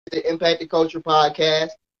the Impact the Culture podcast.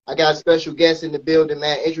 I got a special guest in the building,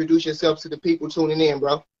 man. Introduce yourself to the people tuning in,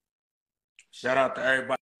 bro. Shout out to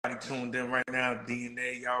everybody tuned in right now.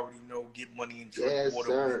 DNA, y'all already know. Get money and drink Yes, water.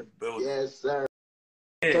 sir. Building. Yes, sir.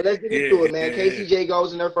 Yeah, So let's get into it, man. KCJ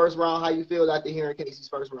goes in her first round. How you feel after hearing Casey's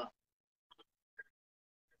first round?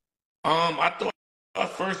 I thought her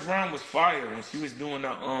first round was fire when she was doing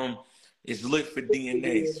the it's lit for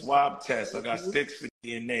DNA swab test. I got sticks for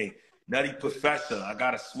DNA. Nutty Professor, I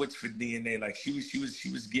got a switch for DNA. Like she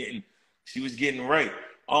was getting right.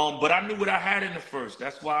 But I knew what I had in the first.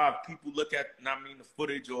 That's why people look at, the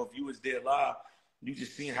footage, or if you was there live, you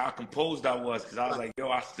just seen how composed I was, because I was like, yo,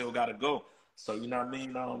 I still gotta go. So you know what I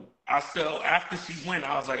mean? I still, after she went,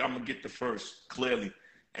 I was like, I'm gonna get the first, clearly.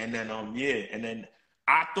 And then and then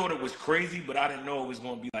I thought it was crazy, but I didn't know it was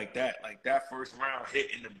gonna be like that. Like that first round hit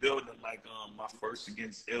in the building, like my first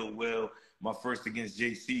against Ill Will, my first against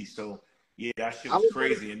JC. So yeah, that shit was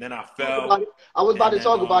crazy. And then I fell. I was about to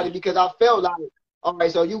talk about it because I felt like, all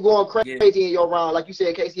right, so you going crazy in your round. Like you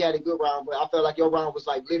said, Casey had a good round, but I felt like your round was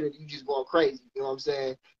like literally you just going crazy. You know what I'm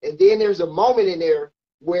saying? And then there's a moment in there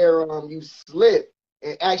where you slip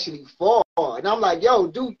and actually fall. And I'm like, yo,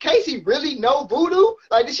 dude, Casey really know voodoo?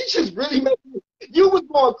 Like, did she just really make you was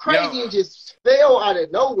going crazy and just fell out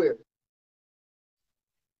of nowhere?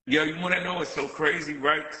 Yo, you want to know what's so crazy,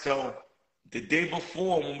 right? So the day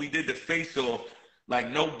before when we did the face-off, like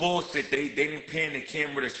no bullshit, they didn't pan the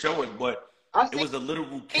camera to show it, but it was a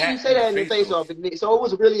literal cat. You say that in the face-off. So it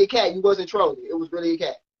was really a cat. You wasn't trolling. It was really a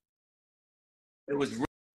cat. It was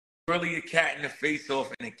really a cat in the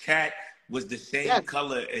face-off, and the cat was the same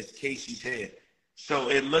color as Casey's hair. So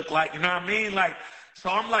it looked like, you know what I mean? Like, so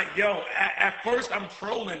I'm like, yo, at first I'm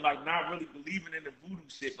trolling, like not really believing in the voodoo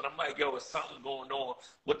shit, but I'm like, yo, is something going on?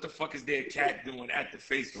 What the fuck is their cat doing at the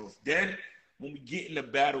face-off? Then when we get in the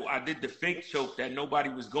battle, I did the fake choke that nobody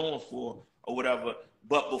was going for or whatever.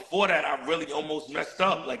 But before that, I really almost messed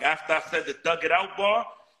up. Like after I said the thug it out bar,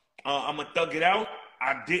 I'm going to thug it out,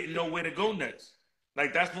 I didn't know where to go next.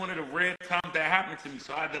 Like, that's one of the rare times that happened to me.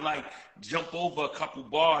 So I had to, like, jump over a couple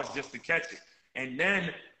bars just to catch it. And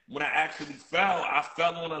then when I actually fell, I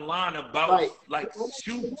fell on a line about, like,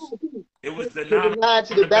 shoes. It was the line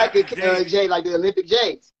to the back of J, like the Olympic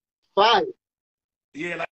J's. Fire.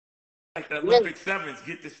 Yeah, like the Olympic sevens,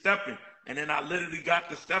 get the stepping. And then I literally got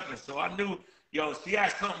the stepping. So I knew, yo, she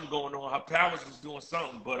had something going on. Her powers was doing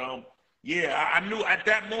something. But, yeah, I knew at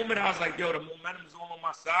that moment, I was like, yo, the momentum is on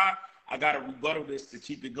my side. I got to rebuttal this to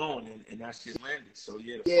keep it going, and that shit landed. So,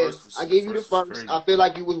 yeah, I gave you the first. I feel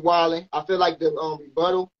like you was wilding. I feel like the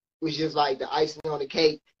rebuttal was just like the icing on the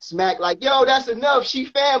cake. Smack like, yo, that's enough. She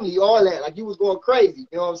family, all that. Like, you was going crazy.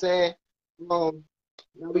 You know what I'm saying? Now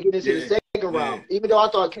we get into the second round. Even though I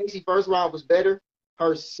thought Casey's first round was better,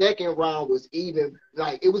 her second round was even,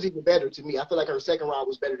 like, it was even better to me. I feel like her second round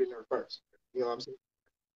was better than her first. You know what I'm saying?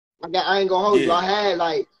 I ain't going to hold you.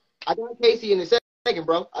 I got Casey in the second,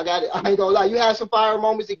 bro. I got it. I ain't gonna lie. You had some fire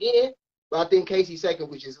moments again, but I think Casey's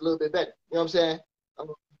second was just a little bit better. You know what I'm saying?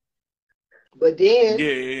 But then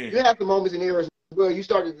you have the moments in there as well. You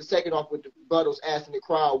started the second off with the rebuttals, asking the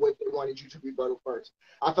crowd what they wanted you to rebuttal first.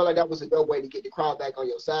 I felt like that was a dope way to get the crowd back on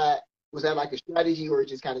your side. Was that like a strategy, or it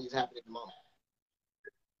just kind of just happened at the moment?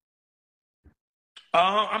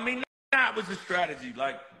 I mean, that was a strategy.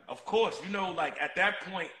 Like, of course, you know, like at that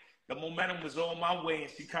point, the momentum was on my way,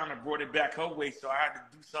 and she kind of brought it back her way. So I had to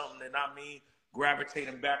do something that,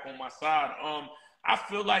 gravitating back on my side. I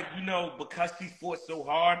feel like, you know, because she fought so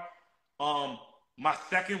hard, my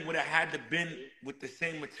second would have had to been with the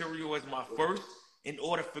same material as my first in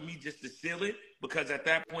order for me just to seal it. Because at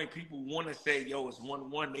that point, people want to say, yo, it's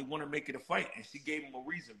 1-1. They want to make it a fight. And she gave them a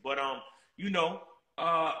reason. But, you know,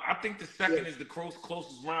 I think the second is the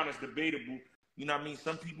closest round. Is debatable. You know what I mean?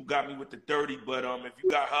 Some people got me with the 30, but if you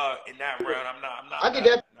got her in that round, I'm not. I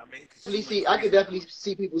could definitely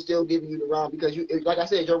see people still giving you the round because you, like I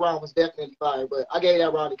said, your round was definitely fire. But I gave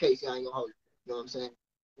that round to Casey. I ain't gonna hold you. You know what I'm saying?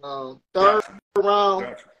 Third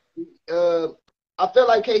round, I feel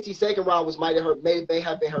like Casey's second round may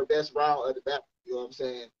have been her best round of the battle. You know what I'm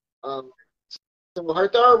saying? So her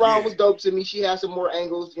third round was dope to me. She had some more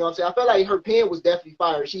angles. You know what I'm saying? I felt like her pen was definitely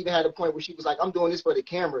fire. She even had a point where she was like, I'm doing this for the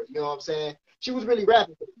camera. You know what I'm saying? She was really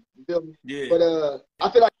rapping. You feel me? Yeah. But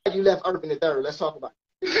I feel like you left Earth in the third. Let's talk about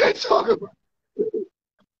it. Let's talk about it.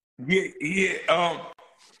 Yeah.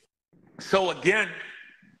 So again,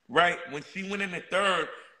 right, when she went in the third,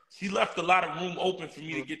 she left a lot of room open for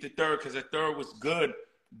me to get the third because the third was good,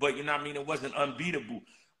 but you know what I mean? It wasn't unbeatable.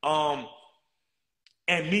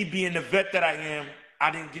 And me being the vet that I am,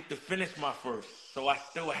 I didn't get to finish my first. So I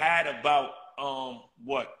still had about,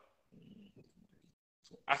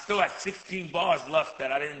 I still had 16 bars left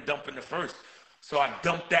that I didn't dump in the first. So I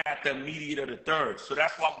dumped that at the immediate of the third. So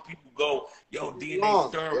that's why when people go, yo,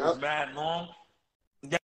 DNA's third was mad long.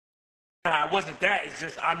 Nah, it wasn't that. It's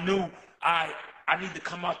just I knew I need to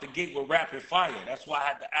come out the gate with rapid fire. That's why I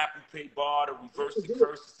had the Apple Pay bar, the reverse the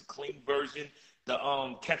curse, it's the clean version, the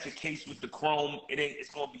catch a case with the chrome. It ain't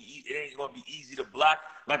gonna be easy to block.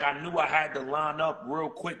 Like I knew I had to line up real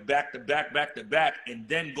quick, back to back, and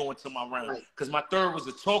then go into my round. Because my third was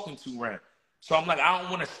a talking to round. So I'm like, I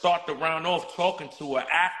don't want to start the round off talking to her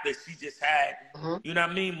after she just had, you know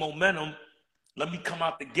what I mean, momentum. Let me come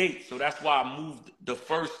out the gate. So that's why I moved the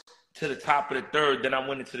first to the top of the third, then I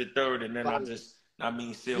went into the third, and then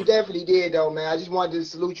sealed. You definitely did, though, man. I just wanted to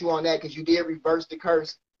salute you on that because you did reverse the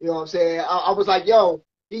curse. You know what I'm saying? I was like, yo,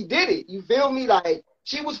 he did it. You feel me? Like,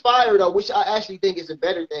 she was fired, though, which I actually think is a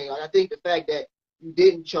better thing. Like, I think the fact that you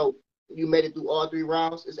didn't choke, you made it through all 3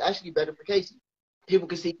 rounds, is actually better for Casey. People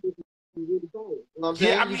can see you really cold. You know what I'm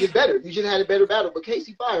saying? You just better. You just had a better battle. But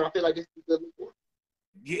Casey fired, I feel like this is a good look for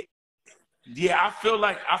him. Yeah, I feel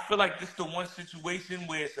like this is the one situation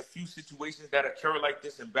where it's a few situations that occur like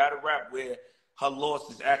this in battle rap where her loss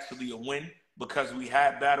is actually a win because we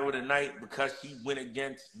had battle of the night, because she went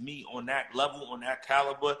against me on that level, on that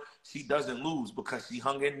caliber. She doesn't lose because she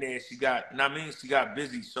hung in there. She got, you know what I mean? She got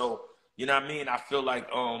busy. So, you know what I mean? I feel like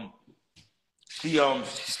she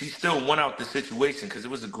still won out the situation because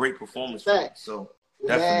it was a great performance for her. So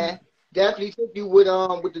definitely. Man. Definitely took you with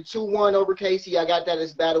the 2-1 over Casey. I got that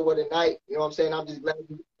as battle of the night. You know what I'm saying? I'm just glad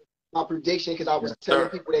my prediction because I was telling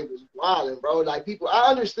people they was wilding, bro. Like people, I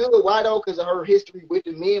understood why though because of her history with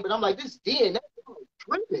the men, but I'm like, this DNA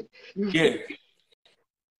tripping. Yeah.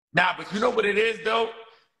 Nah, but you know what it is though?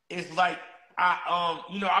 It's like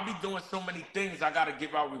I be doing so many things. I gotta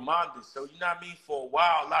give out reminders. So you know what I mean? For a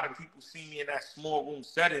while, a lot of people see me in that small room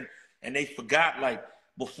setting, and they forgot like.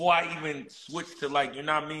 Before I even switched to like, you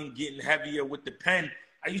know what I mean, getting heavier with the pen,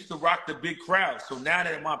 I used to rock the big crowd. So now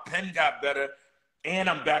that my pen got better and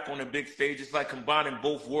I'm back on the big stage, it's like combining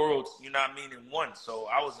both worlds, you know what I mean, in one. So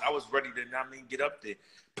I was ready to, you know what I mean, get up there.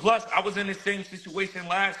 Plus, I was in the same situation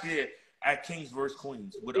last year at Kings vs.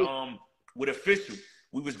 Queens with Official.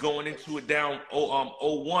 We was going into it down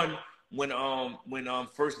 0-1 when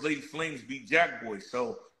First Lady Flames beat Jack Boy.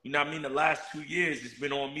 So you know what I mean? The last 2 years, it's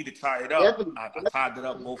been on me to tie it up. Definitely. I tied it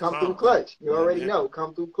up both times. Come through clutch. You already know.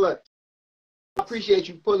 Come through clutch. I appreciate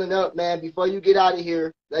you pulling up, man. Before you get out of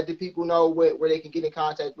here, let the people know where they can get in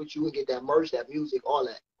contact with you and get that merch, that music, all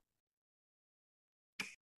that.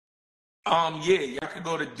 Y'all can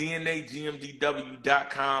go to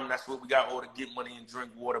DNAGMDW.com. That's where we got all the Get Money and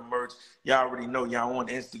Drink Water merch. Y'all already know y'all on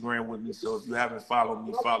Instagram with me, so if you haven't followed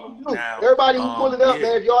me, follow me now. Everybody who's pulling up,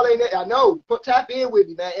 man, if y'all ain't there, I know, tap in with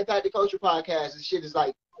me, man. Impact the Culture Podcast. This shit is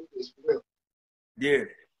like, it's real. Yeah.